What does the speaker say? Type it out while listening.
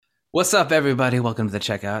What's up, everybody? Welcome to the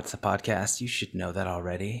Checkout. It's a podcast. You should know that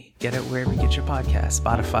already. Get it wherever you get your podcast.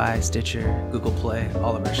 Spotify, Stitcher, Google Play.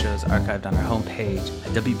 All of our shows archived on our homepage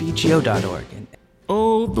at wbgo.org.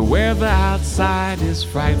 Oh, the weather outside is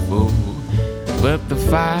frightful, but the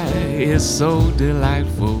fire is so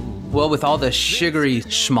delightful. Well, with all the sugary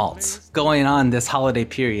schmaltz going on this holiday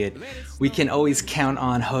period, we can always count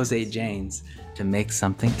on José James to make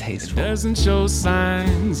something tasteful. Doesn't show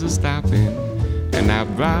signs of stopping, and I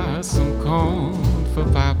brought some corn for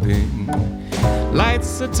popping.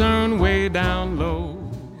 Lights are turned way down low.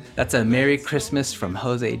 That's a Merry Christmas from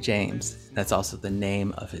José James. That's also the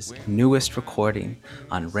name of his newest recording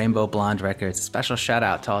on Rainbow Blonde Records. A special shout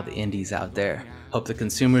out to all the indies out there. Hope the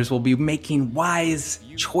consumers will be making wise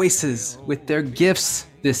choices with their gifts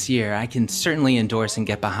this year. I can certainly endorse and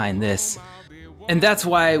get behind this. And that's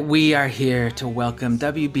why we are here to welcome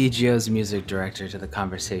WBGO's music director to the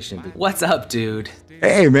conversation. What's up, dude?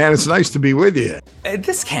 Hey, man, it's nice to be with you.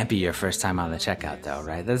 This can't be your first time on the Checkout, though,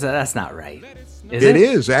 right? That's not right. It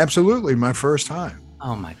is absolutely my first time.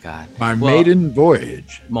 Oh, my God. My maiden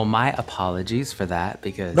voyage. Well, my apologies for that,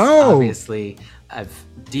 because No. obviously I've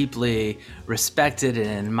deeply respected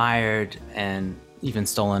and admired and even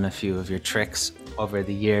stolen a few of your tricks over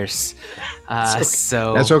the years.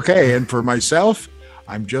 So That's okay. And for myself,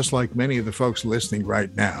 I'm just like many of the folks listening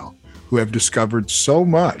right now who have discovered so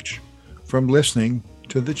much from listening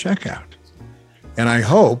to the Checkout. And I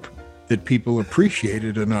hope that people appreciate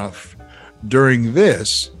it enough during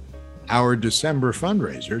this, our December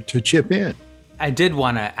fundraiser, to chip in. I did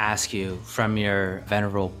want to ask you, from your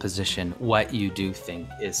venerable position, what you do think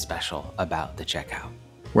is special about the Checkout.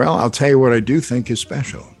 Well, I'll tell you what I do think is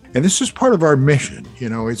special. And this is part of our mission. You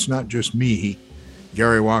know, it's not just me,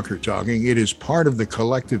 Gary Walker, talking. It is part of the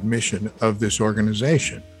collective mission of this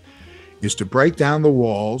organization, is to break down the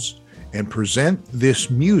walls and present this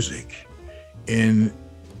music in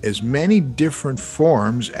as many different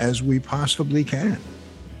forms as we possibly can.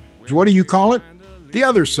 So what do you call it? The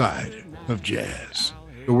other side of jazz.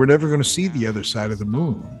 But we're never going to see the other side of the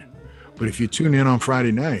moon. But if you tune in on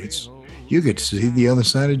Friday nights, you get to see the other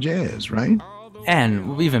side of jazz, right?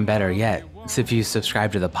 And even better yet, if you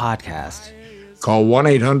subscribe to the podcast. Call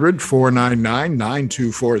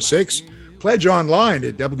 1-800-499-9246. Pledge online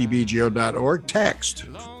at wbgo.org. Text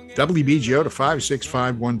WBGO to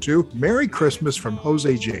 56512. Merry Christmas from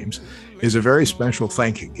José James is a very special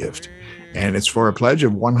thank you gift. And it's for a pledge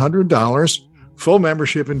of $100, full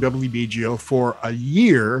membership in WBGO for a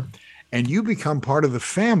year, and you become part of the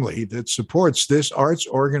family that supports this arts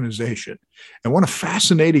organization. And what a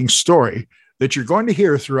fascinating story that you're going to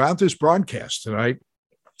hear throughout this broadcast tonight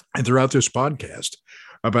and throughout this podcast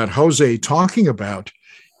about José talking about,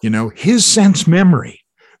 his sense memory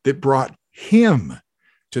that brought him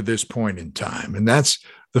to this point in time. And that's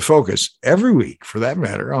the focus every week, for that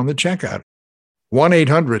matter, on the Checkout.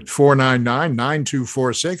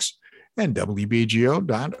 1-800-499-9246 and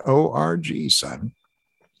WBGO.org, son.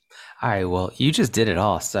 All right, well, you just did it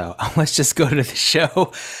all, so let's just go to the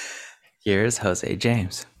show. Here's José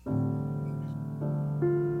James.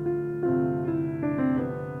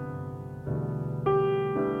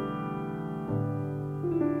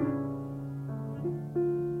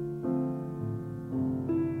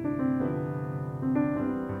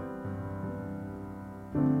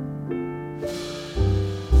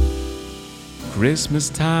 Christmas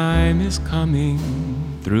time is coming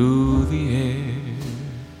through the air.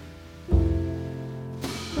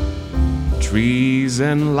 Trees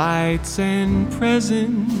and lights and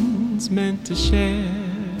presents meant to share.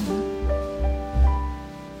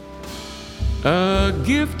 A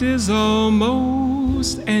gift is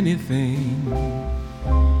almost anything.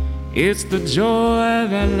 It's the joy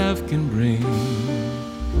that love can bring.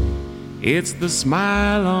 It's the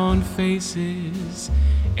smile on faces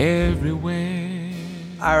everywhere.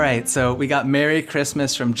 All right, so we got Merry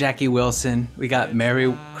Christmas from Jackie Wilson. We got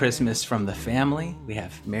Merry Christmas from the family. We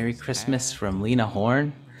have Merry Christmas from Lena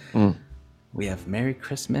Horne. We have Merry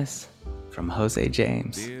Christmas from José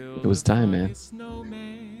James. It was time, man.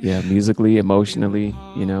 Yeah, musically, emotionally,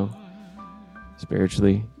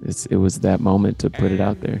 spiritually. It was that moment to put it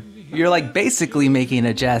out there. You're like basically making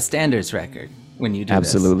a jazz standards record when you do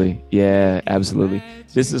Absolutely. this. Yeah, absolutely.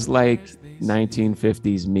 This is like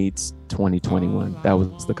 1950s meets 2021. That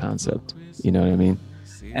was the concept. You know what I mean?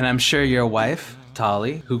 And I'm sure your wife,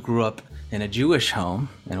 Tali, who grew up in a Jewish home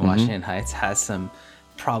in Washington Heights, has some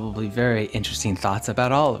probably very interesting thoughts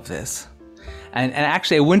about all of this. And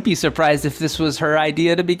actually, I wouldn't be surprised if this was her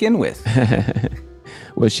idea to begin with.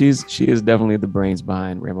 Well, she is definitely the brains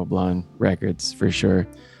behind Rainbow Blonde Records for sure.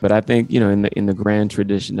 But I think, in the grand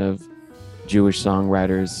tradition of Jewish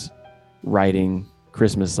songwriters, writing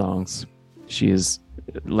Christmas songs. She has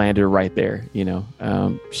landed right there, you know.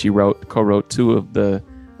 She co-wrote two of the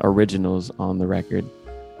originals on the record,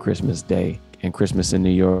 Christmas Day and Christmas in New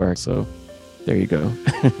York. So there you go.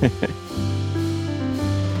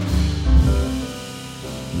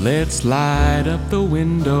 Let's light up the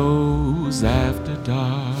windows after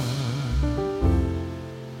dark.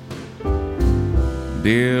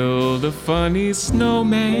 Build a funny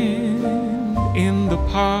snowman in the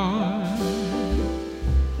park.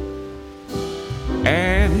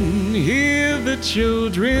 And hear the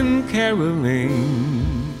children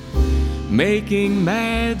caroling, making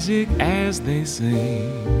magic as they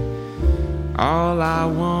sing. All I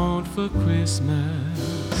want for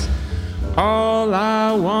Christmas, all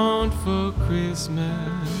I want for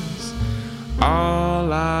Christmas,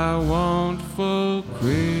 all I want for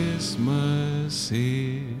Christmas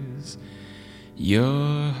is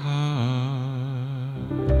your heart.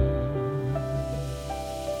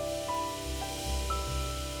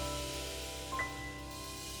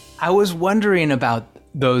 I was wondering about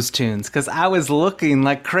those tunes because I was looking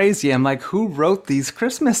like crazy. I'm like, who wrote these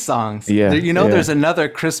Christmas songs? Yeah, you know, there's another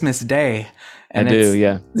Christmas Day. And I do,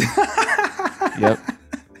 yeah. Yep.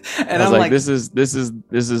 And I'm like, this is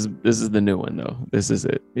the new one though. This is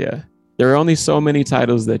it. Yeah. There are only so many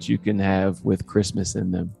titles that you can have with Christmas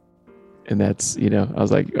in them. And that's, you know, I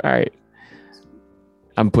was like, all right,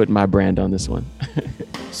 I'm putting my brand on this one.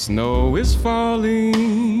 Snow is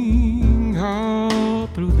falling all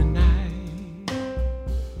through the night.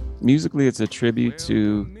 Musically, it's a tribute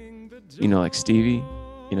to, you know, like Stevie,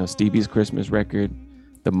 you know, Stevie's Christmas record,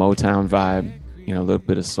 the Motown vibe, you know, a little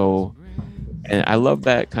bit of soul. And I love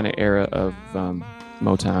that kind of era of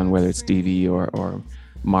Motown, whether it's Stevie or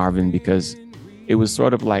Marvin, because it was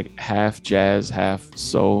sort of like half jazz, half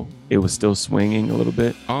soul. It was still swinging a little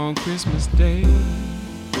bit. On Christmas Day,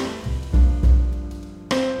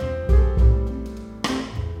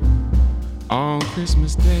 on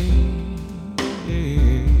Christmas Day,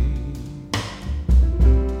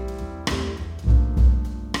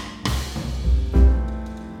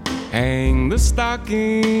 hang the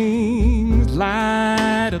stockings,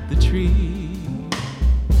 light up the tree.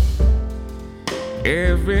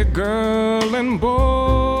 Every girl and boy.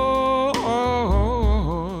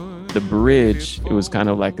 The bridge, it was kind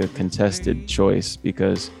of like a contested choice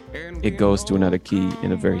because it goes to another key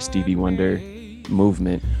in a very Stevie Wonder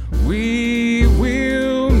movement. We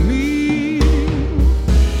will meet.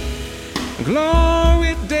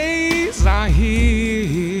 Glory days are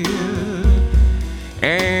here.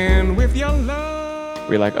 And with your love.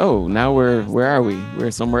 We're like, oh, now where are we?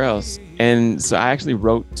 We're somewhere else. And so I actually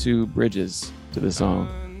wrote two bridges to the song.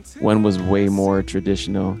 One was way more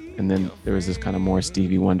traditional, and then there was this kind of more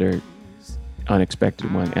Stevie Wonder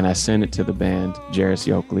unexpected one. And I sent it to the band, Jairus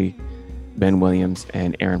Yokley, Ben Williams,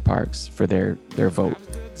 and Aaron Parks for their vote.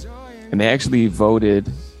 And they actually voted,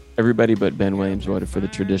 everybody but Ben Williams voted for the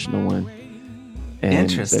traditional one. And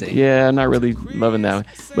interesting. Said, yeah, I'm not really loving that one.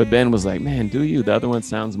 But Ben was like, man, do you? The other one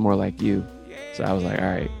sounds more like you. So I was like, all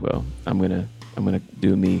right, well, I'm gonna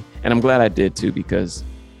do me. And I'm glad I did too, because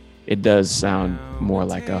it does sound more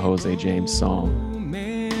like a José James song.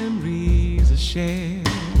 Memories are shared,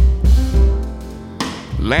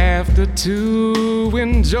 laughter to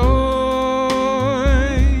enjoy,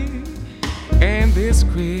 and this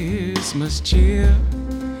Christmas cheer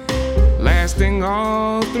lasting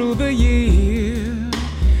all through the year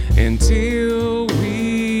until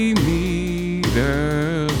we meet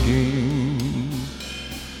again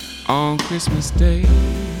on Christmas Day.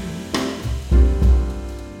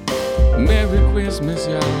 Merry Christmas,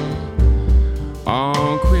 y'all,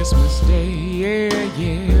 on Christmas Day, yeah,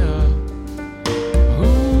 yeah.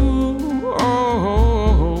 Ooh,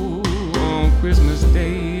 oh, on Christmas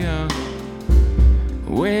Day,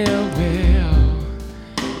 well,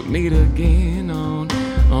 we'll meet again on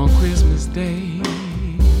Christmas Day.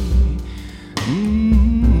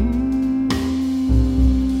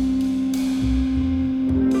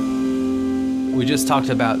 we just talked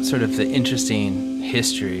about sort of the interesting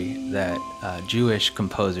history that Jewish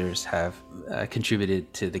composers have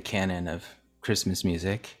contributed to the canon of Christmas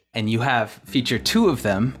music. And you have featured two of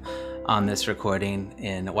them on this recording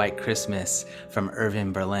in White Christmas from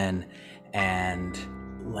Irving Berlin and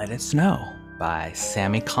Let It Snow by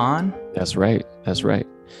Sammy Cahn. That's right. That's right.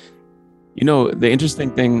 You know, the interesting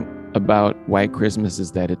thing about White Christmas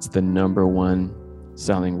is that it's the #1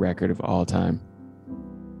 selling record of all time.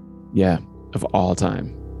 Yeah, of all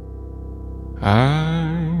time.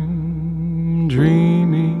 I'm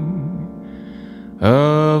dreaming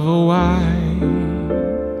of a white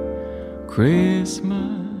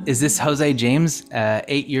Christmas is this Jose James,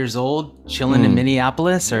 8 years old, chilling in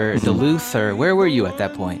Minneapolis or Duluth, or where were you at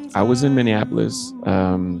that point? I was in Minneapolis,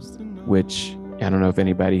 which I don't know if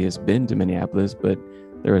anybody has been to Minneapolis, but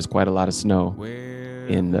there was quite a lot of snow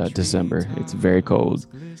in December. It's very cold,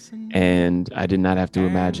 and I did not have to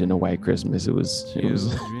imagine a white Christmas. It was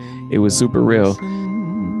super real.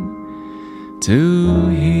 To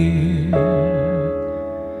hear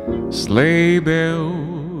sleigh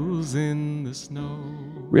bells in the snow.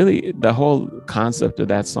 Really, the whole concept of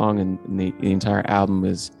that song and the entire album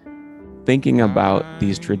is thinking about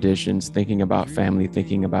these traditions, thinking about family,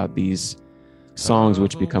 thinking about these songs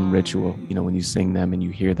which become ritual, when you sing them and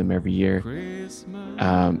you hear them every year,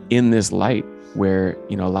 in this light where,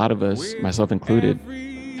 a lot of us, myself included,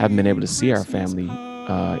 haven't been able to see our family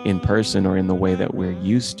in person or in the way that we're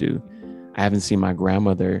used to. I haven't seen my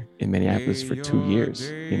grandmother in Minneapolis for 2 years,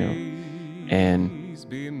 and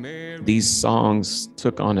these songs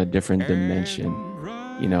took on a different dimension,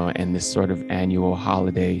 and this sort of annual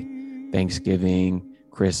holiday, Thanksgiving,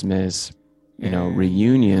 Christmas,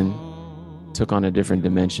 reunion took on a different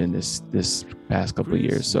dimension this past couple of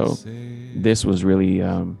years. So this was really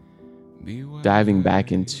diving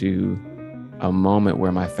back into a moment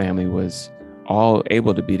where my family was all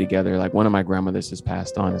able to be together. Like one of my grandmothers has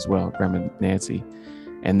passed on as well, Grandma Nancy.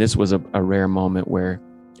 And this was a rare moment where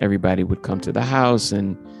everybody would come to the house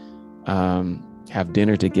and have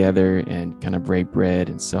dinner together and kind of break bread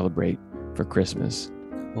and celebrate for Christmas.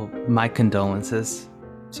 Well, my condolences.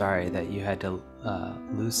 Sorry that you had to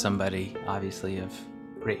lose somebody, obviously, of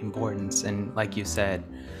great importance. And like you said,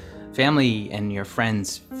 family and your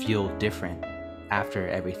friends feel different after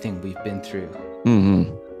everything we've been through.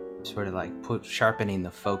 Mm-hmm. Sort of like sharpening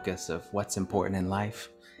the focus of what's important in life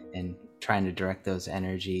and trying to direct those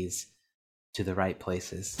energies to the right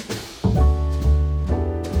places.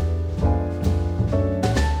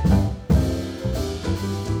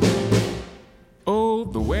 Oh,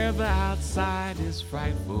 the weather outside is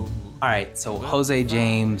frightful. All right, so Jose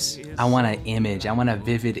James, I want a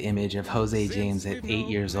vivid image of Jose James at 8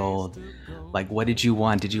 years old. Like, what did you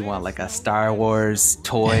want? Did you want like a Star Wars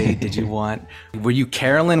toy? Were you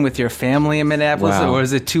caroling with your family in Minneapolis? Wow. Or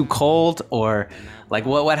was it too cold? Or like,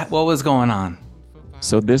 what was going on?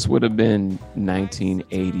 So this would have been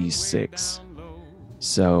 1986.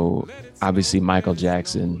 So obviously Michael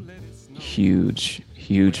Jackson, huge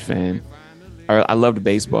fan. I loved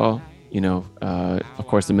baseball. Of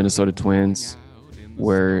course, the Minnesota Twins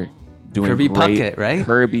were doing Kirby great. Puckett, right?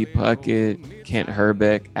 Kirby Puckett, Kent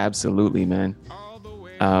Herbeck, absolutely, man.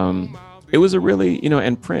 It was a really,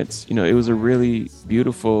 and Prince, it was a really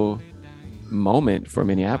beautiful moment for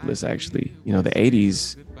Minneapolis, actually. The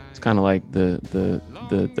 80s, it's kind of like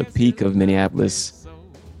the peak of Minneapolis,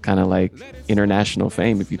 kind of like international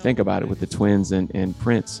fame, if you think about it, with the Twins and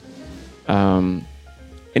Prince. And,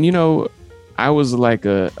 I was like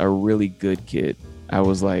a really good kid. I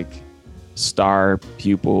was like star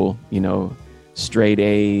pupil, straight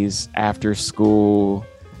A's after school,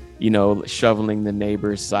 shoveling the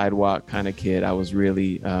neighbor's sidewalk kind of kid. I was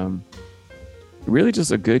really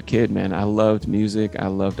just a good kid, man. I loved music. I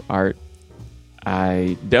loved art.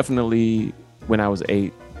 I definitely, when I was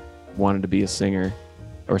 8, wanted to be a singer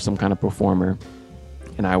or some kind of performer.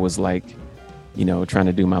 And I was like, trying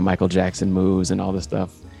to do my Michael Jackson moves and all this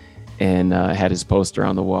stuff. And had his poster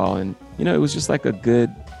on the wall. And, it was just like a good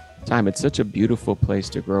time. It's such a beautiful place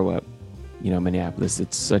to grow up, Minneapolis.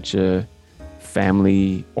 It's such a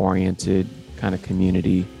family-oriented kind of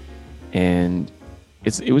community. And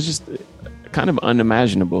it was just kind of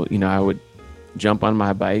unimaginable. I would jump on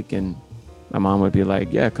my bike and my mom would be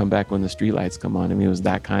like, yeah, come back when the streetlights come on. I mean, it was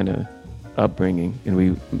that kind of upbringing. And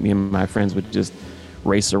me and my friends would just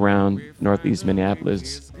race around Northeast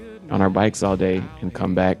Minneapolis on our bikes all day and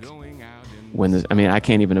come back when I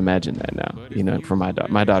can't even imagine that now, for my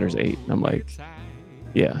daughter's 8. I'm like,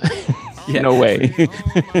 yeah, Yeah. No way.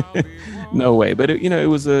 No way. But it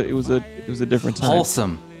was a different time.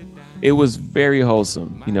 Wholesome. It was very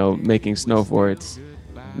wholesome, making snow forts,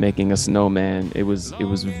 making a snowman. It was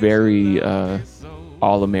very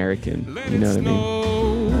all American, you know what I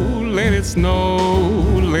mean? Let it snow,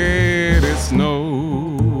 let it snow.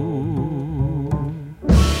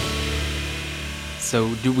 So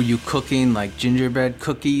were you cooking like gingerbread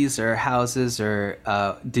cookies or houses, or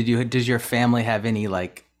did your family have any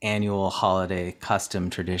like annual holiday custom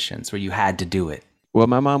traditions where you had to do it? Well,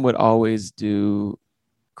 my mom would always do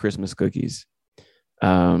Christmas cookies.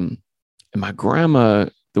 And my grandma,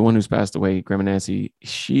 the one who's passed away, Grandma Nancy,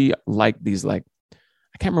 she liked these, like,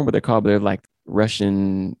 I can't remember what they're called, but they're like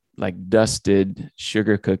Russian, like dusted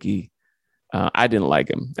sugar cookie I didn't like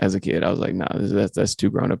them as a kid. I was like, no, that's too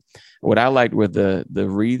grown up. What I liked were the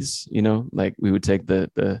wreaths, like we would take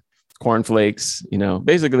the cornflakes,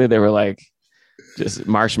 basically they were like just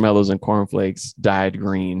marshmallows and cornflakes dyed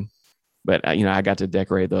green. But, I got to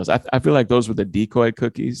decorate those. I feel like those were the decoy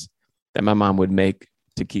cookies that my mom would make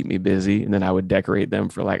to keep me busy. And then I would decorate them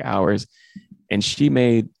for like hours. And she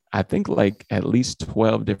made, I think, like at least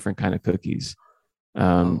 12 different kind of cookies.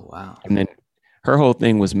 Oh, wow. And then her whole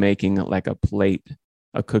thing was making like a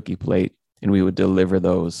cookie plate. And we would deliver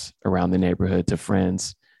those around the neighborhood to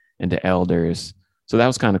friends and to elders. So that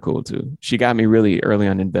was kind of cool too. She got me really early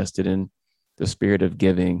on invested in the spirit of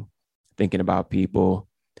giving, thinking about people.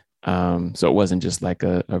 So it wasn't just like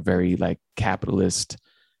a very like capitalist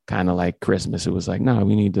kind of like Christmas. It was like, no,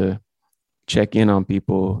 we need to check in on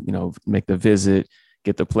people, make the visit,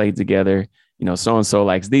 get the plate together. So-and-so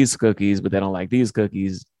likes these cookies, but they don't like these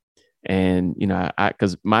cookies. And,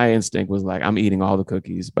 because my instinct was like, I'm eating all the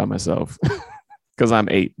cookies by myself because I'm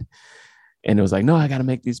 8. And it was like, no, I got to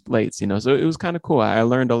make these plates, so it was kind of cool. I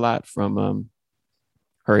learned a lot from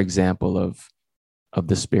her example of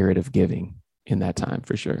the spirit of giving in that time,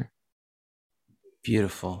 for sure.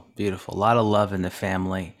 Beautiful, beautiful. A lot of love in the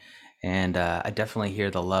family. And I definitely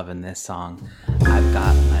hear the love in this song. I've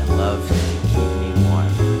got my love to keep me warm.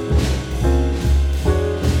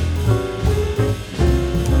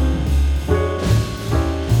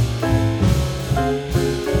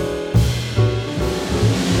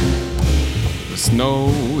 The snow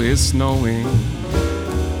is snowing,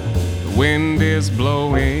 the wind is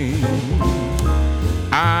blowing.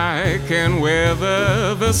 I can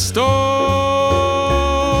weather the storm.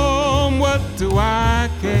 What do I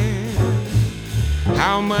care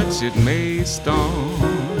how much it may storm?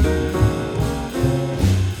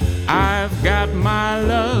 I've got my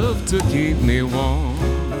love to keep me warm.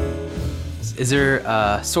 Is there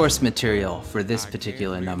source material for this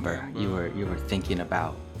particular number you were thinking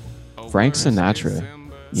about? Frank Sinatra.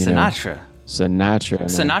 Sinatra.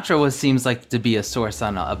 Sinatra seems like to be a source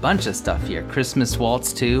on a bunch of stuff here. Christmas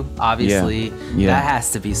Waltz too, obviously. Yeah. That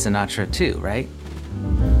has to be Sinatra too, right?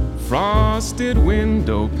 Frosted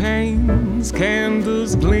window panes,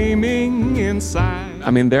 candles gleaming inside.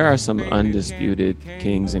 I mean, there are some undisputed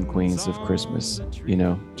kings and queens of Christmas,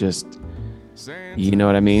 just, you know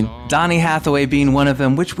what I mean? Donny Hathaway being one of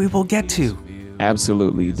them, which we will get to.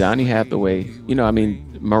 Absolutely. Donny Hathaway,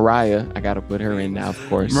 Mariah, I got to put her in now, of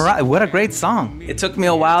course. Mariah, what a great song. It took me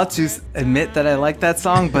a while to admit that I like that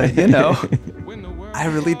song, but I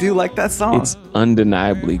really do like that song. It's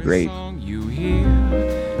undeniably great. You hear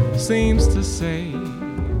seems to say.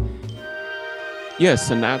 Yeah,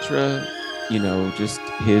 Sinatra, just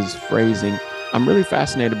his phrasing. I'm really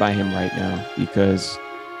fascinated by him right now because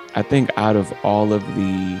I think out of all of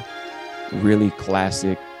the really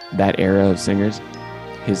classic, that era of singers,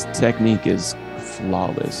 his technique is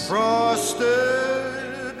flawless. Frosted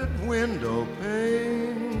window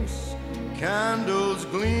panes, candles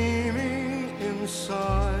gleaming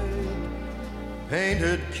inside,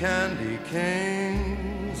 painted candy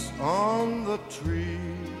canes on the tree.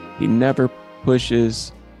 He never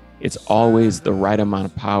pushes. It's always the right amount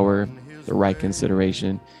of power, the right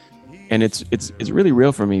consideration. And it's really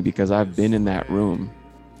real for me because I've been in that room,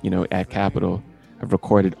 at Capitol. I've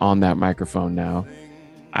recorded on that microphone now.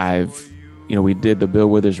 We did the Bill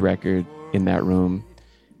Withers record in that room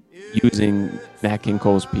using Nat King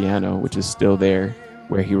Cole's piano, which is still there,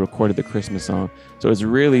 where he recorded the Christmas song. So it's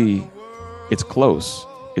close.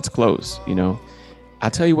 It's close, I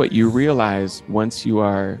tell you what, you realize once you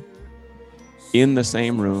are in the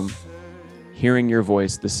same room, hearing your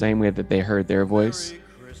voice the same way that they heard their voice,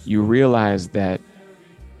 you realize that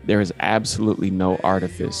there is absolutely no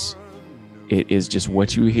artifice. It is just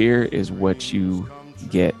what you hear is what you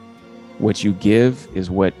get. What you give is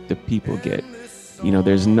what the people get.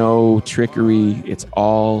 There's no trickery. It's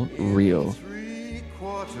all real.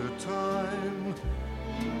 3/4 time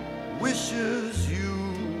wishes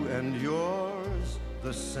you and yours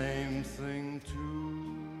the same thing too.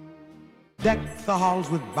 Deck the halls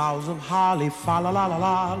with boughs of holly, fa la la la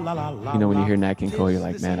la la la la. When you hear Nat King Cole, you're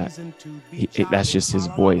like, man, that's just his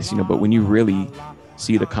voice, But when you really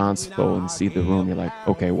see the console and see the room, you're like,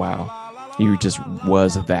 okay, wow, he just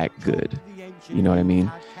was that good. You know what I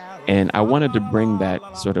mean? And I wanted to bring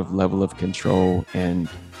that sort of level of control and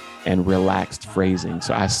relaxed phrasing.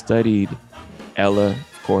 So I studied Ella,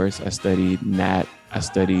 of course. I studied Nat. I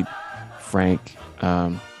studied Frank.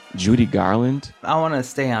 Judy Garland. I want to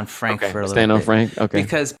stay on Frank for a little bit. Staying on Frank? Okay.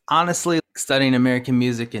 Because honestly, studying American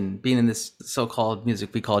music and being in this so-called music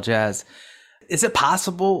we call jazz, is it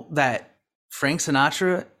possible that Frank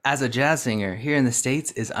Sinatra as a jazz singer here in the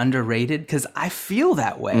States is underrated? Because I feel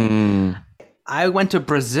that way. I went to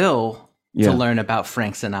Brazil to learn about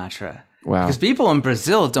Frank Sinatra. Wow. Because people in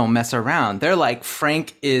Brazil don't mess around. They're like,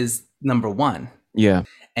 Frank is number one. Yeah.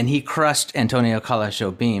 And he crushed Antonio Carlos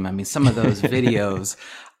Jobim. I mean, some of those videos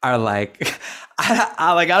are like,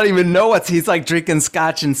 I don't even know he's like drinking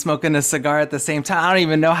scotch and smoking a cigar at the same time. I don't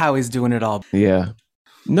even know how he's doing it all. Yeah.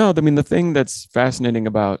 No, I mean, the thing that's fascinating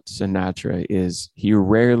about Sinatra is he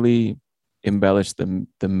rarely embellished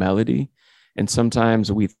the melody. And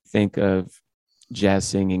sometimes we think of jazz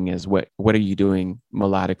singing as what are you doing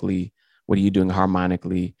melodically? What are you doing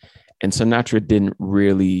harmonically? And Sinatra didn't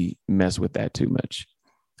really mess with that too much.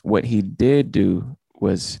 What he did do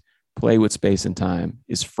was play with space and time.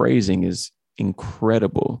 His phrasing is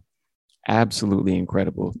incredible, absolutely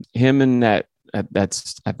incredible. Him and Nat, I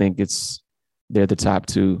think they're the top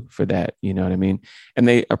two for that. You know what I mean? And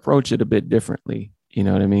they approach it a bit differently. You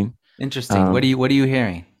know what I mean? Interesting. What are you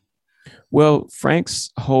hearing? Well, Frank's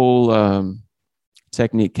whole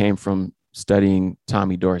technique came from studying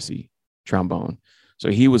Tommy Dorsey trombone. So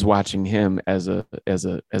he was watching him as an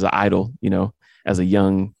idol, you know, as a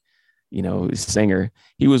young, you know, singer.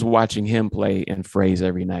 He was watching him play and phrase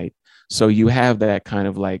every night. So you have that kind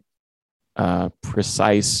of like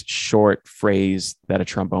precise, short phrase that a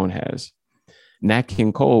trombone has. Nat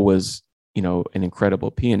King Cole was, you know, an incredible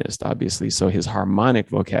pianist, obviously. So his harmonic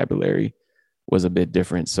vocabulary was a bit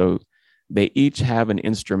different. So they each have an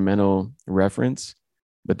instrumental reference,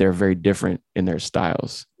 but they're very different in their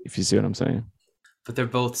styles, if you see what I'm saying. But they're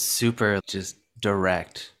both super just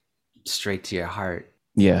direct, straight to your heart.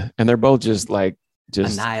 Yeah. And they're both just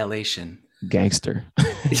annihilation. Gangster.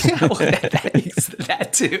 Yeah, well, that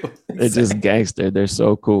too. They're just gangster. They're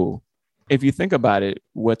so cool. If you think about it,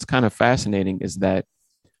 what's kind of fascinating is that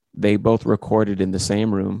they both recorded in the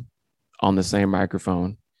same room on the same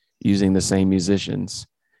microphone using the same musicians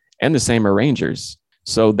and the same arrangers.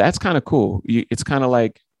 So that's kind of cool. It's kind of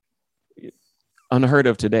like unheard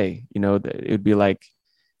of today. You know, it would be like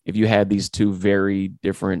if you had these two very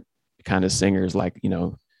different kind of singers, like, you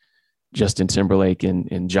know, Justin Timberlake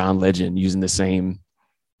and John Legend using the same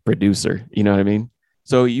producer. You know what I mean?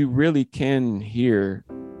 So you really can hear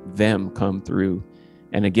them come through.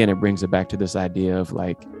 And again, it brings it back to this idea of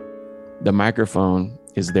like the microphone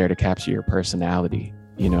is there to capture your personality.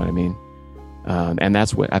 You know what I mean? And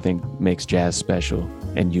that's what I think makes jazz special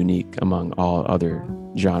and unique among all other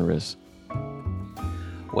genres.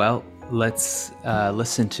 Well, let's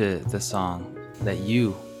listen to the song that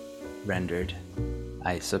you rendered,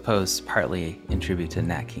 I suppose partly in tribute to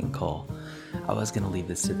Nat King Cole. I was going to leave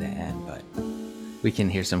this to the end, but we can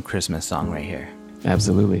hear some Christmas song right here.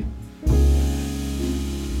 Absolutely.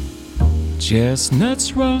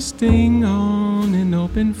 Chestnuts roasting on an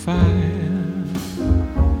open fire,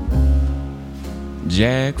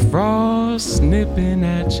 Jack Frost nipping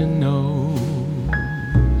at your nose,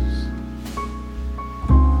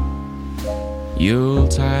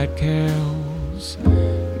 Yuletide carols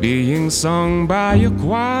being sung by your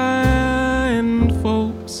choir, and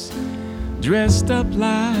folks dressed up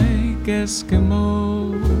like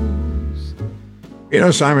Eskimos. You know,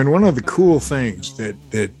 Simon, one of the cool things that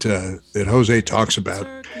Jose talks about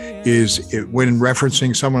is when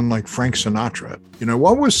referencing someone like Frank Sinatra. You know,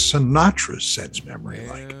 what was Sinatra's sense memory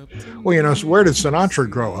like? Well, you know, so where did Sinatra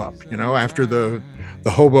grow up? You know, after the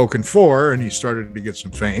Hoboken Four, and he started to get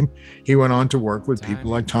some fame, he went on to work with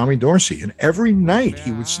people like Tommy Dorsey. And every night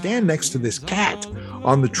he would stand next to this cat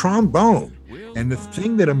on the trombone. And the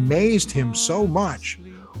thing that amazed him so much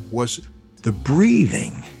was the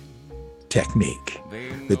breathing technique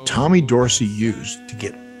that Tommy Dorsey used to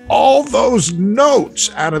get all those notes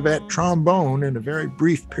out of that trombone in a very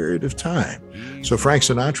brief period of time. So Frank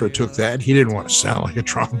Sinatra took that. He didn't want to sound like a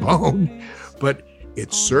trombone, but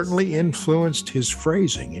it certainly influenced his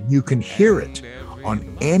phrasing, and you can hear it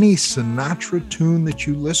on any Sinatra tune that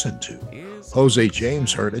you listen to. Jose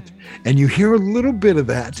James heard it, and you hear a little bit of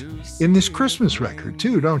that in this Christmas record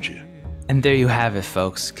too, don't you? And there you have it,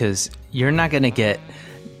 folks, because you're not going to get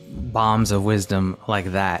bombs of wisdom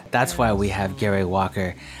like that. That's why we have Gary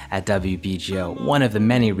Walker at WBGO. One of the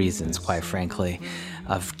many reasons, quite frankly,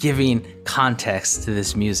 of giving context to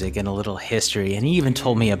this music and a little history. And he even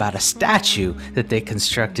told me about a statue that they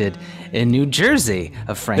constructed in New Jersey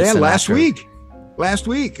of Frank Sinatra. Last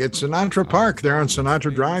week at Sinatra Park, there on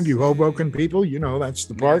Sinatra Drive. You Hoboken people, you know that's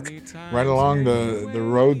the park right along the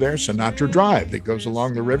road there, Sinatra Drive, that goes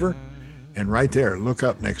along the river. And right there, look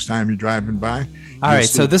up next time you're driving by. All right,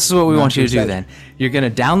 so this is what we want you to do then. You're going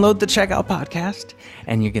to download the Checkout podcast,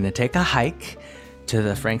 and you're going to take a hike to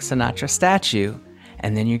the Frank Sinatra statue,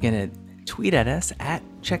 and then you're going to tweet at us at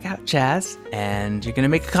checkoutjazz, and you're going to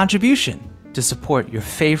make a contribution to support your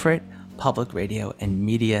favorite public radio and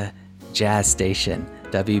media jazz station,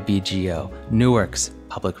 WBGO, Newark's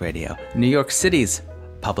public radio, New York City's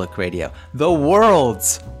public radio, the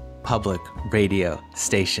world's public radio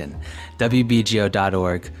station,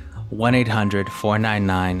 WBGO.org,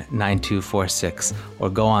 1-800-499-9246, or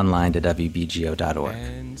go online to WBGO.org.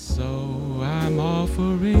 And so I'm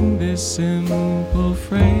offering this simple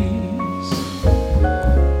phrase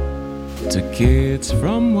to kids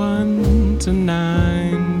from 1 to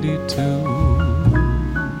 92.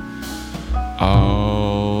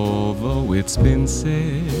 Although it's been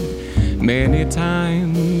said many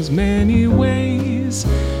times, many ways,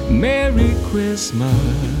 Merry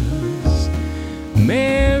Christmas.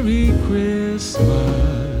 Merry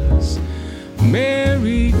Christmas,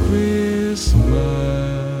 Merry Christmas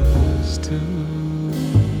to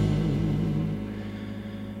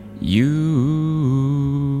you.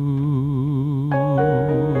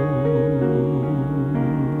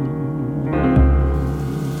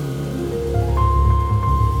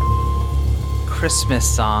 Christmas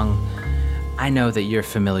song. I know that you're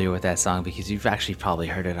familiar with that song because you've actually probably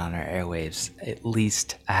heard it on our airwaves at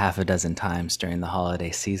least a half a dozen times during the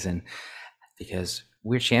holiday season, because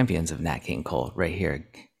we're champions of Nat King Cole right here,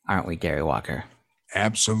 aren't we, Gary Walker?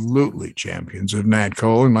 Absolutely champions of Nat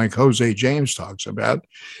Cole. And like José James talks about,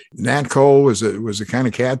 Nat Cole was a kind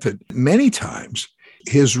of cat that many times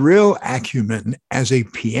his real acumen as a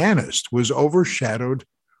pianist was overshadowed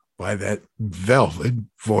by that velvet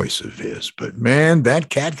voice of his. But man, that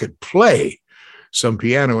cat could play some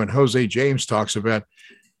piano. And José James talks about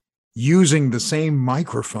using the same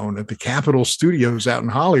microphone at the Capitol Studios out in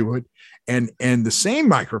Hollywood, and the same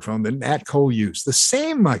microphone that Nat Cole used, the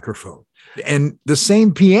same microphone, and the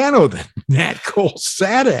same piano that Nat Cole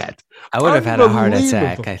sat at. I would have had a heart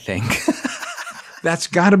attack, I think. That's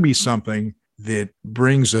got to be something that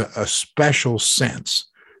brings a special sense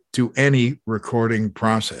to any recording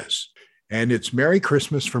process. And it's Merry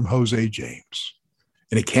Christmas from José James.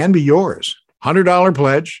 And it can be yours. $100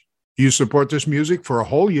 pledge. You support this music for a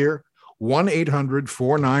whole year.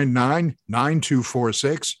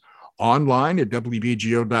 1-800-499-9246. Online at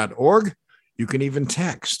WBGO.org. You can even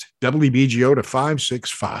text WBGO to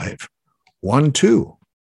 56512.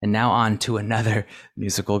 And now on to another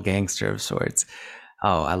musical gangster of sorts.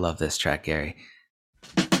 Oh, I love this track, Gary.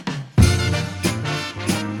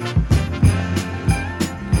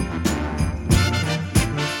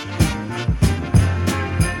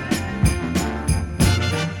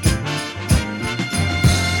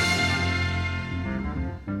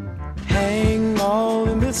 Hang all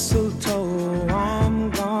the mistletoe,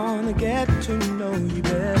 I'm gonna get to know you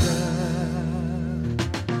better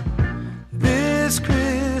this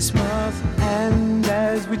Christmas. And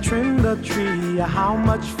as we trim the tree, how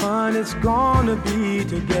much fun it's gonna be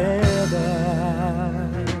together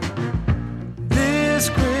this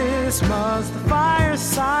Christmas. The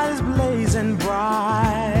fireside is blazing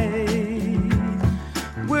bright,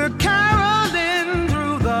 we're caroling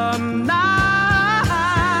through the night,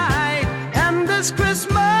 and this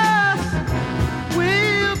Christmas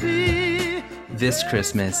will be This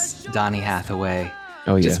Christmas, Donny Hathaway.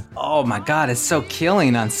 Oh, yeah. Oh my God, it's so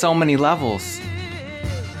killing on so many levels.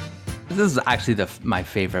 This is actually my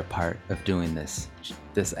favorite part of doing this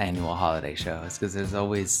annual holiday show, is because there's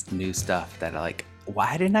always new stuff that I like.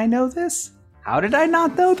 Why didn't I know this? How did I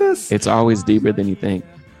not know this? It's always deeper than you think.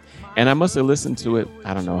 And I must have listened to it,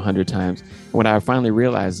 100 times. What I finally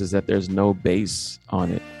realized is that there's no bass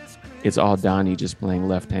on it. It's all Donny just playing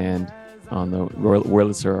left hand on the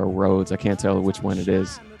Wurlitzer or Rhodes. I can't tell which one it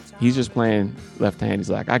is. He's just playing left hand. He's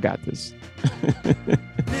like, I got this.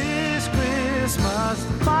 this Christmas.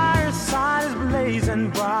 The fireside is blazing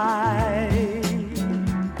bright,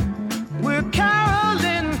 we're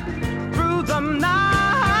caroling through the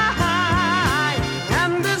night,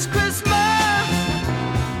 and this Christmas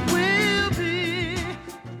will be.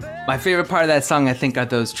 My favorite part of that song, I think, are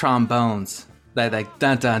those trombones. That like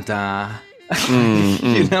dun dun dun.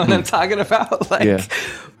 You know what I'm talking about? Like, yeah.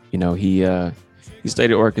 You know, he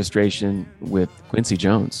studied orchestration with Quincy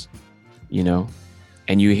Jones, you know,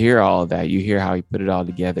 and you hear all of that. You hear how he put it all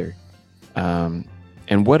together. And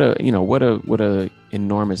what a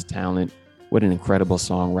enormous talent, what an incredible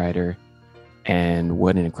songwriter, and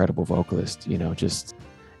what an incredible vocalist, you know, just,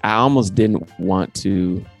 I almost didn't want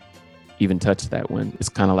to even touch that one. It's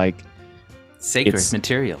kind of like sacred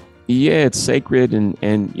material. Yeah, it's sacred.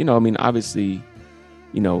 And, you know, I mean, obviously,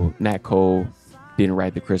 you know, Nat Cole didn't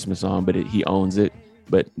write the Christmas song, but he owns it.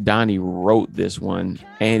 But Donny wrote this one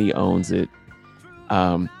and he owns it.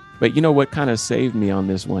 But you know what kind of saved me on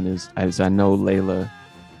this one is I know Layla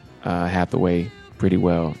Hathaway pretty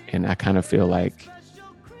well, and I kind of feel like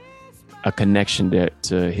a connection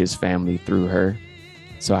to his family through her.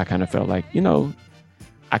 So I kind of felt like,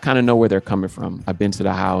 I kind of know where they're coming from. I've been to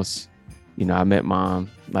the house, I met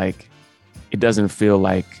mom. Like, it doesn't feel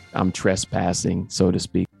like I'm trespassing, so to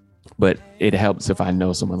speak. But it helps if I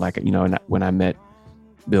know someone like, when I met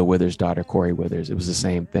Bill Withers' daughter, Corey Withers, it was the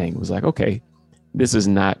same thing. It was like, okay, this is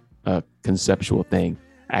not a conceptual thing.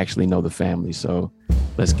 I actually know the family, so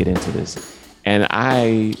let's get into this. And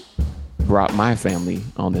I brought my family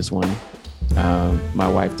on this one. My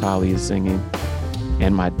wife, Tali, is singing.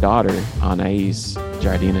 And my daughter, Anais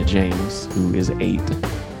Jardina James, who is 8,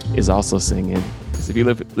 is also singing. So if you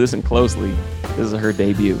listen closely, this is her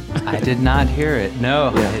debut. I did not hear it. No,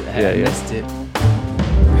 I missed it.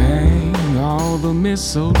 Hang all the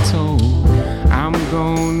mistletoe. I'm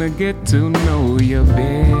gonna get to know you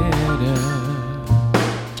better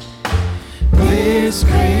this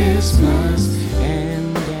Christmas.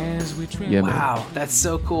 And as we try. Yeah, man. Wow, that's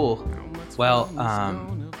so cool. Well,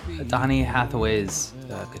 Donny Hathaway's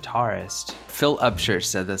guitarist, Phil Upchurch,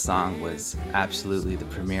 said the song was absolutely the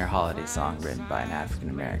premier holiday song written by an African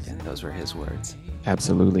American. Those were his words.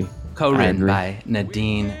 Absolutely. Co-written by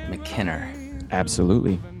Nadine McKinner.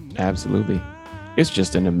 Absolutely. It's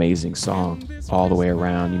just an amazing song all the way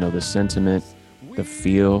around. The sentiment, the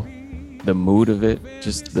feel, the mood of it,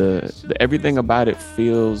 just the everything about it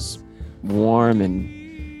feels warm and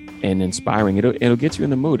inspiring. It'll get you in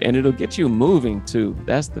the mood, and it'll get you moving too.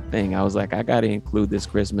 That's the thing. I was like, I got to include this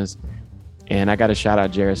Christmas, and I got to shout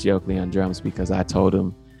out Jairus Yoakley on drums, because I told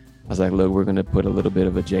him, I was like, look, we're going to put a little bit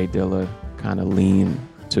of a J Dilla kind of lean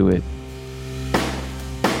to it.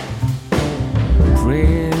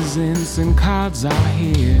 Presents and cards are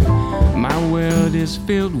here. My world is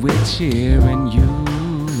filled with cheer, and you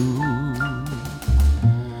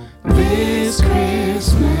this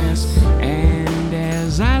Christmas. And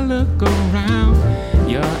as I look around,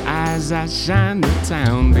 your eyes outshine the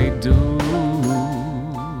town, they do.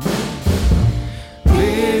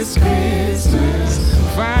 This Christmas,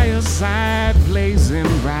 fireside blazing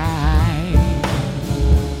bright,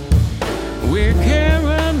 we're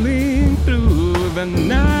caroling through the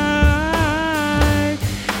night,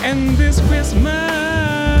 and this Christmas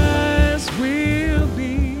will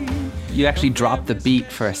be. You actually dropped the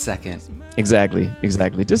beat for a second. Exactly.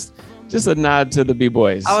 Just a nod to the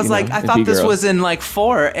B-boys. I was like, I thought this was in like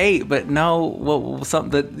 4 or 8, but no,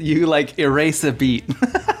 something that you like erase a beat.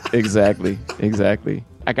 Exactly.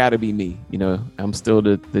 I gotta be me. I'm still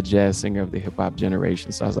the jazz singer of the hip hop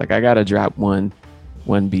generation. So I was like, I gotta drop one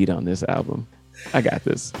beat on this album. I got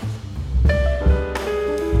this.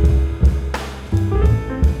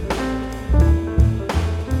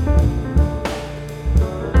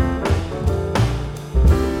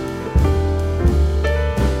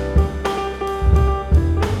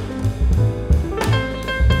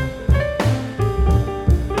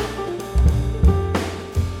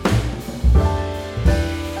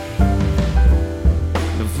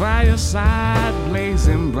 Fireside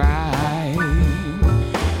blazing bright,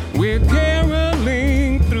 we're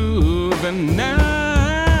caroling through the night.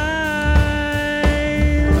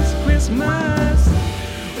 Christmas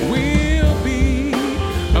will be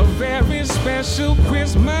a very special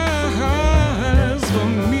Christmas for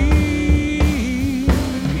me.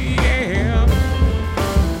 Yeah.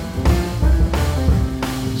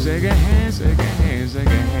 Shake a hand, shake a hand, shake a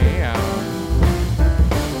hand.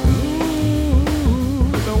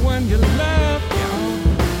 You love,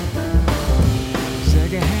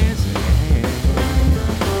 shake your hand, shake your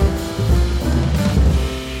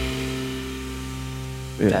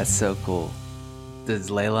hand. That's so cool. Does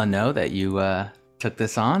Layla know that you took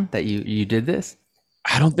this on, that you did this?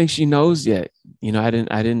 I don't think she knows yet. I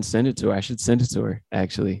didn't send it to her. I should send it to her,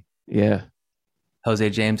 actually. Yeah.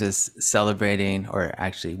 José James is celebrating, or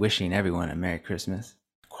actually wishing everyone a Merry Christmas,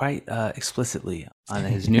 quite explicitly on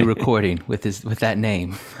his new recording with that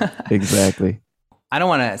name. Exactly. I don't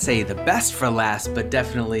want to say the best for last, but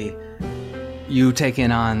definitely you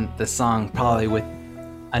taking on the song probably with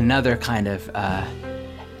another kind of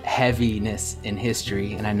heaviness in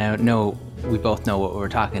history. And I know we both know what we're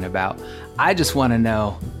talking about. I just want to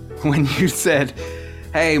know, when you said,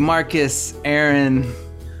 hey, Marcus, Aaron,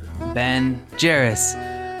 Ben, Jairus,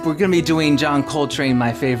 we're going to be doing John Coltrane,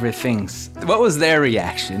 My Favorite Things. What was their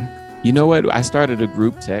reaction? You know what? I started a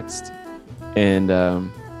group text, and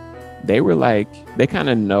they were like, they kind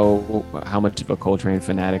of know how much of a Coltrane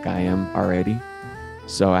fanatic I am already.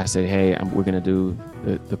 So I said, hey, we're going to do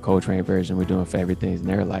the Coltrane version. We're doing Favorite Things. And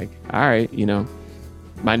they're like, all right,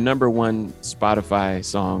 my number one Spotify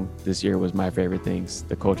song this year was My Favorite Things,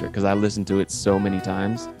 the Culture, because I listened to it so many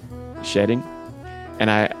times, Shedding. And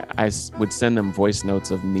I would send them voice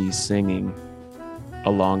notes of me singing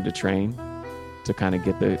along the train to kind of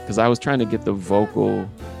get because I was trying to get the vocal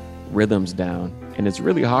rhythms down. And it's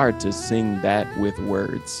really hard to sing that with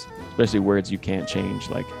words, especially words you can't change,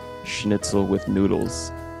 like schnitzel with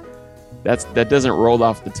noodles. That doesn't roll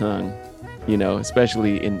off the tongue,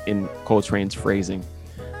 especially in Coltrane's phrasing.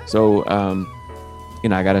 So,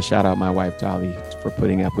 I got to shout out my wife, Dolly, for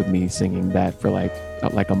putting up with me singing that for like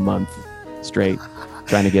a month straight,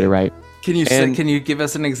 trying to get it right. Can you give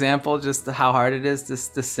us an example, just how hard it is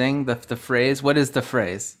to sing the phrase? What is the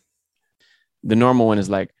phrase? The normal one is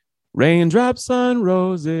like, raindrops on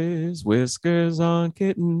roses, whiskers on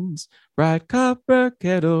kittens, bright copper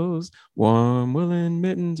kettles, warm woolen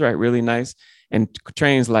mittens, right? Really nice. And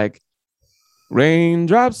Train's like,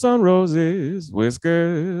 raindrops on roses,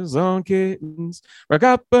 whiskers on kittens, bright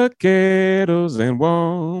copper kettles, and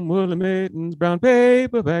warm woolen mittens, brown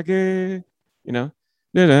paper packet,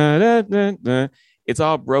 It's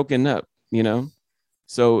all broken up,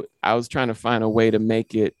 So I was trying to find a way to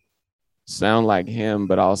make it sound like him,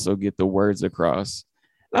 but also get the words across.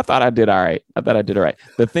 And I thought I did all right.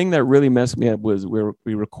 The thing that really messed me up was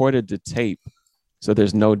we recorded the tape, so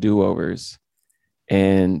there's no do-overs.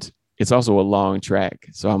 And it's also a long track.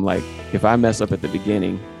 So I'm like, if I mess up at the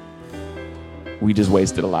beginning, we just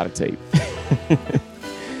wasted a lot of tape.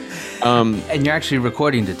 And you're actually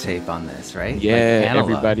recording the tape on this, right? Yeah,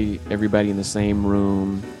 everybody in the same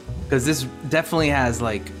room. Because this definitely has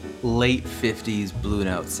like late 50s Blue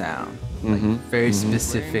Note sound. Very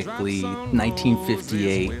specifically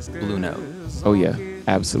 1958 Blue Note. Oh yeah,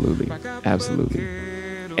 absolutely.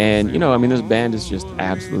 And this band is just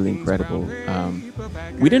absolutely incredible.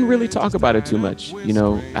 We didn't really talk about it too much.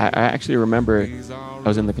 I actually remember I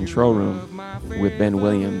was in the control room with Ben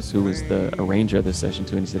Williams, who was the arranger of the session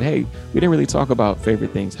too, and he said, "Hey, we didn't really talk about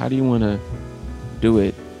favorite things. How do you want to do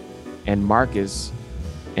it?" And Marcus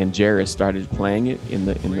and Jarrett started playing it in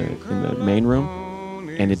the main room,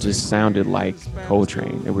 and it just sounded like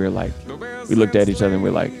Coltrane. And we looked at each other and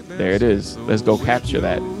we're like, "There it is. Let's go capture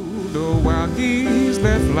that." The wild geese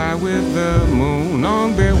that fly with the moon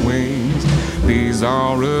on their wings. These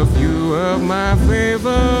are a few of my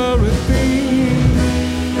favorite things.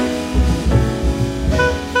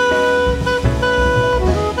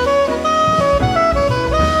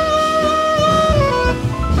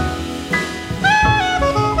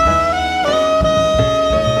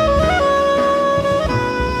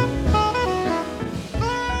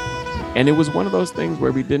 And it was one of those things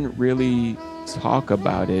where we didn't really talk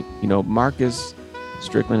about it. Marcus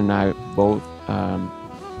Strickland and I both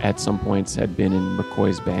at some points had been in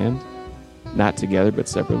McCoy's band, not together, but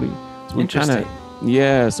separately. So Interesting.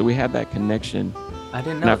 So we had that connection. I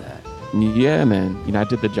didn't know that. Yeah, man. I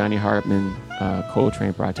did the Johnny Hartman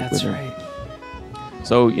Coltrane project with him. That's right.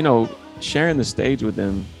 So, sharing the stage with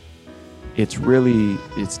him, it's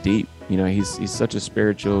deep. He's such a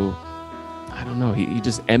spiritual, I don't know, he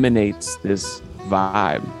just emanates this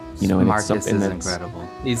vibe, and Marcus it's something is that's incredible.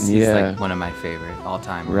 He's like one of my favorite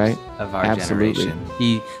all-timers, right? Of our generation.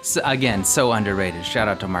 He, again, so underrated. Shout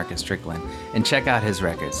out to Marcus Strickland. And check out his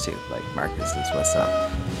records too. Like, Marcus is what's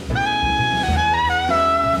up.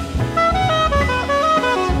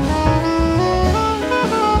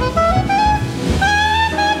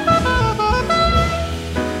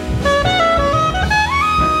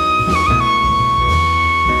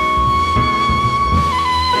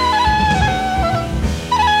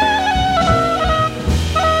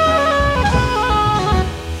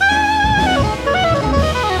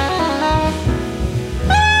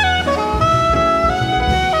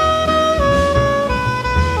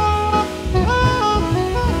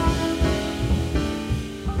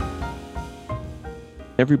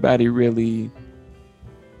 Everybody really,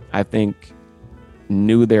 I think,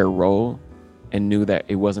 knew their role and knew that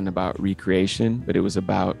it wasn't about recreation, but it was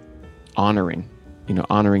about honoring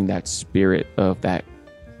that spirit of that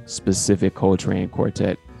specific Coltrane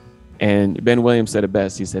quartet. And Ben Williams said it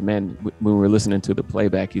best. He said, "Man, when we were listening to the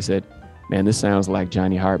playback, he said, man, this sounds like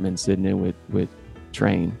Johnny Hartman sitting in with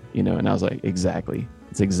Train, And I was like, exactly.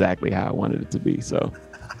 It's exactly how I wanted it to be. So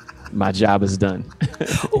my job is done."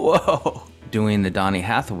 Whoa. Doing the Donny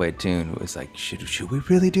Hathaway tune was like, should we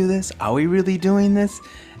really do this? Are we really doing this?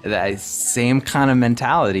 That same kind of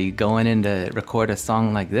mentality going in to record a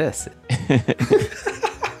song like this.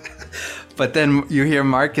 But then you hear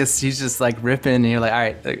Marcus, he's just like ripping, and you're like, all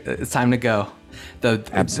right, it's time to go.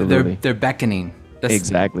 Absolutely. They're beckoning.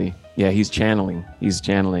 Exactly. Yeah, he's channeling,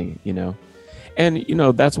 And,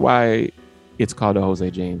 that's why it's called a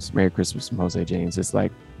Jose James, Merry Christmas from Jose James. It's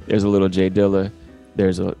like, there's a little J Dilla,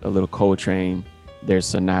 there's a little Coltrane, there's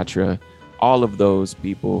Sinatra, all of those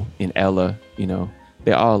people in Ella, you know,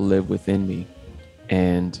 they all live within me.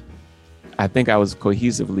 And I think I was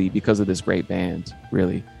cohesively, because of this great band,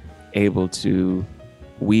 really able to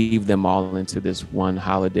weave them all into this one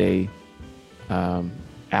holiday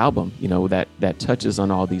album, you know, that touches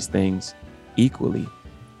on all these things equally.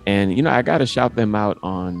 And, you know, I got to shout them out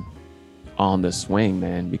on the swing,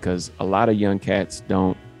 man, because a lot of young cats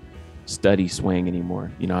don't study swing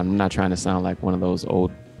anymore. You know, I'm not trying to sound like one of those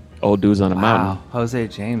old dudes on a mountain. Wow, Jose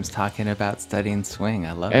James talking about studying swing.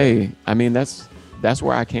 I love it. Hey, I mean, that's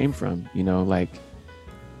where I came from. You know, like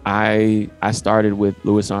I started with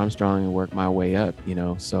Louis Armstrong and worked my way up, you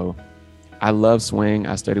know, so I love swing.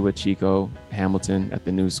 I studied with Chico Hamilton at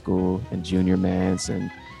the New School and Junior Mance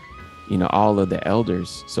and, you know, all of the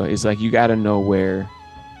elders. So it's like, you got to know where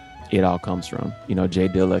it all comes from. You know, Jay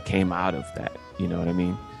Dilla came out of that, you know what I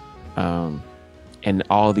mean? And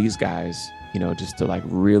all these guys, you know, just to like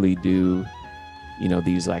really do, you know,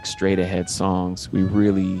 these like straight ahead songs, we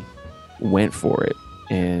really went for it.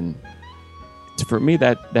 And for me,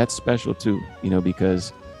 that's special too, you know,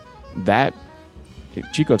 because that,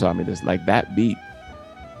 Chico taught me this, like that beat,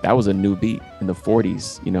 that was a new beat in the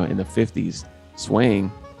 40s, you know, in the 50s. Swing,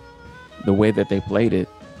 the way that they played it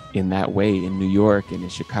in that way in New York and in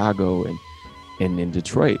Chicago and in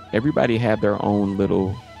Detroit, everybody had their own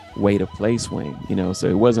little way to play swing, you know, so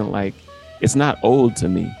it wasn't like, it's not old to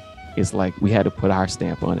me. It's like we had to put our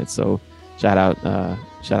stamp on it. So shout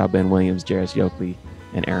out Ben Williams, Jarris Yoakley,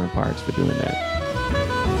 and Aaron Parks for doing that.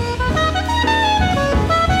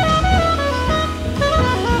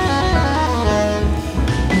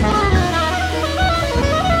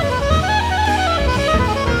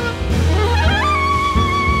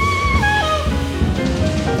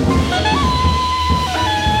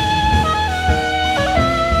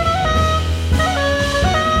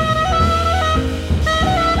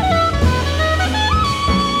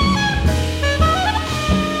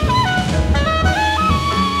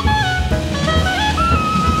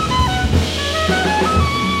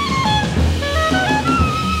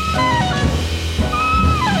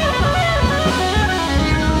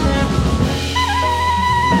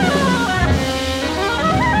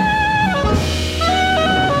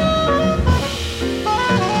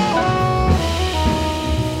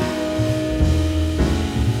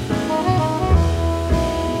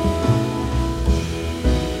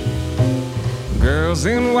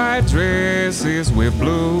 In white dresses with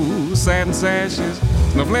blue satin sashes,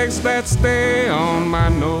 snowflakes that stay on my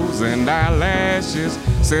nose and eyelashes,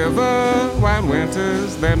 silver white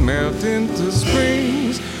winters that melt into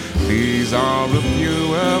springs. These are a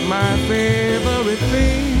few of my favorite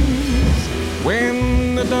things.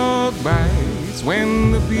 When the dog bites,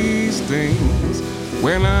 when the bee stings,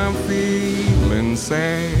 when I'm feeling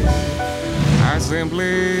sad, I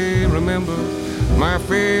simply remember my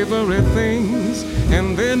favorite things,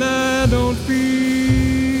 and then I don't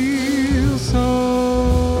feel so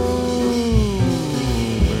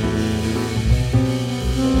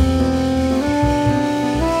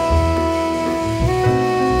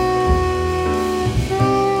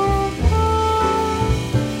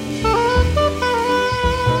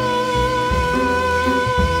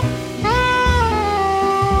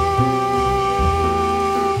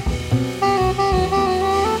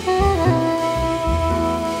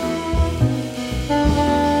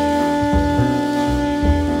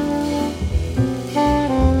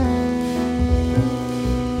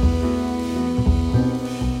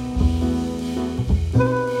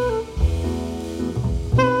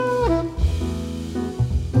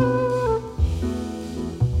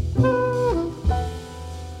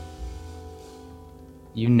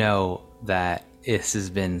know that this has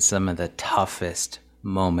been some of the toughest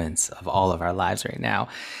moments of all of our lives right now.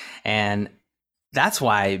 And that's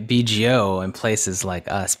why BGO and places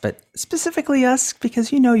like us, but specifically us,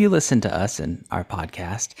 because you know you listen to us and our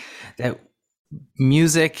podcast, that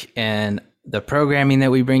music and the programming that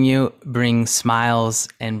we bring you brings smiles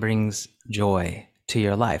and brings joy to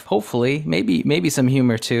your life. Hopefully, maybe some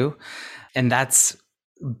humor too. And that's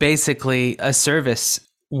basically a service,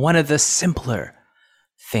 one of the simpler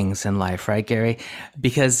things in life, right, Gary?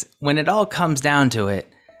 Because when it all comes down to it,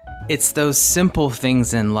 it's those simple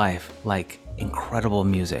things in life, like incredible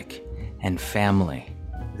music and family,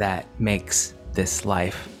 that makes this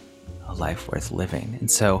life a life worth living. And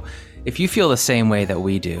so if you feel the same way that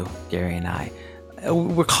we do, Gary and I,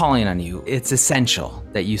 we're calling on you. It's essential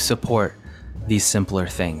that you support these simpler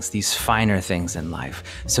things, these finer things in life.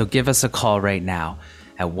 So give us a call right now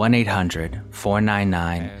at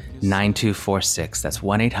 1-800-499 9246. That's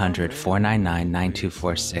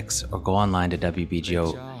 1-800-499-9246, or go online to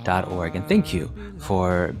WBGO.org. And thank you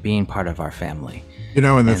for being part of our family. You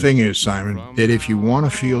know, and the thing is, Simon, that if you want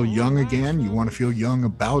to feel young again, you want to feel young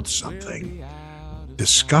about something,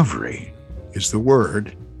 discovery is the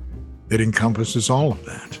word that encompasses all of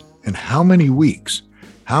that. And how many weeks,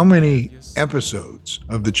 how many episodes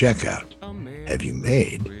of the checkout have you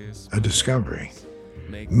made a discovery?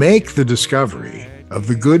 Make the discovery of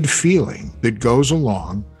the good feeling that goes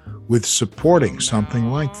along with supporting something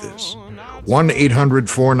like this.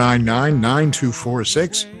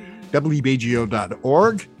 1-800-499-9246,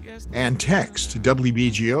 WBGO.org, and text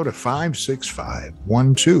WBGO to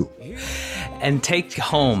 56512. And take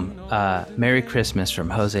home Merry Christmas from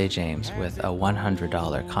José James with a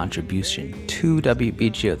 $100 contribution to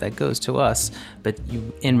WBGO that goes to us, but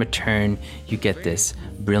you, in return, you get this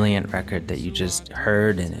brilliant record that you just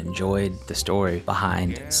heard and enjoyed the story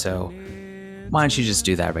behind. So why don't you just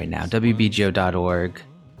do that right now?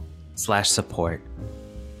 WBGO.org/support.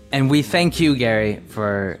 And we thank you, Gary,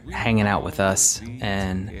 for hanging out with us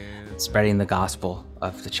and spreading the gospel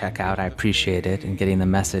of the checkout. I appreciate it, and getting the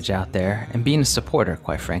message out there and being a supporter,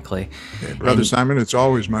 quite frankly. Yeah, Brother Simon, it's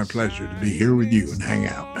always my pleasure to be here with you and hang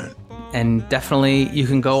out. And definitely you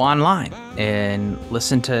can go online and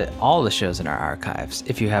listen to all the shows in our archives.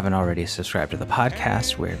 If you haven't already subscribed to the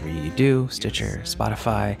podcast, wherever you do, Stitcher,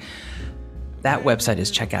 Spotify, that website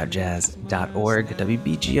is checkoutjazz.org,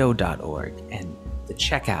 WBGO.org, and the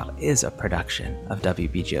Checkout is a production of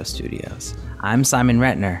WBGO Studios. I'm Simon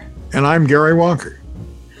Retner. And I'm Gary Walker.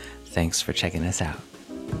 Thanks for checking us out.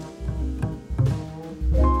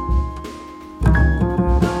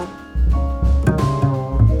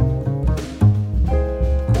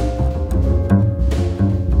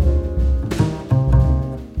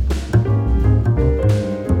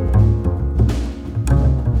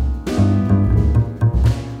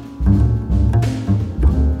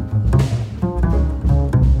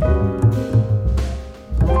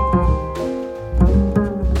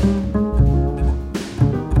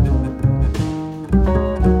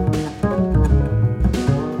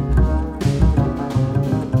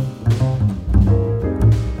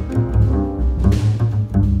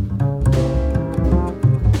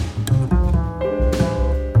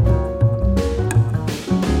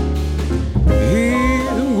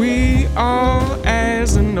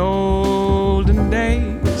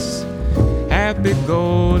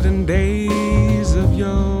 Golden days of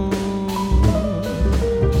yore,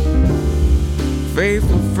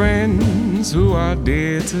 faithful friends who are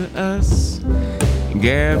dear to us,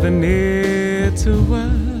 gather near to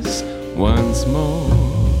us once more.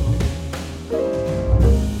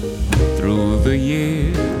 Through the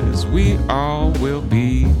years we all will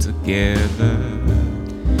be together,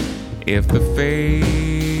 if the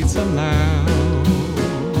fates allow.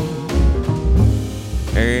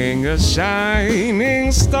 Hang a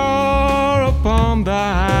shining star upon the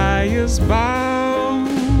highest bough,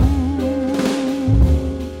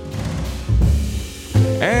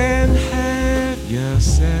 and have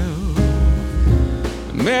yourself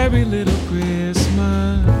a merry little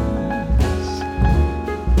Christmas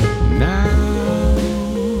now.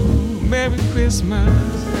 Merry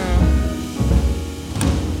Christmas now.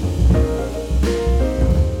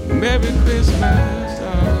 Merry Christmas.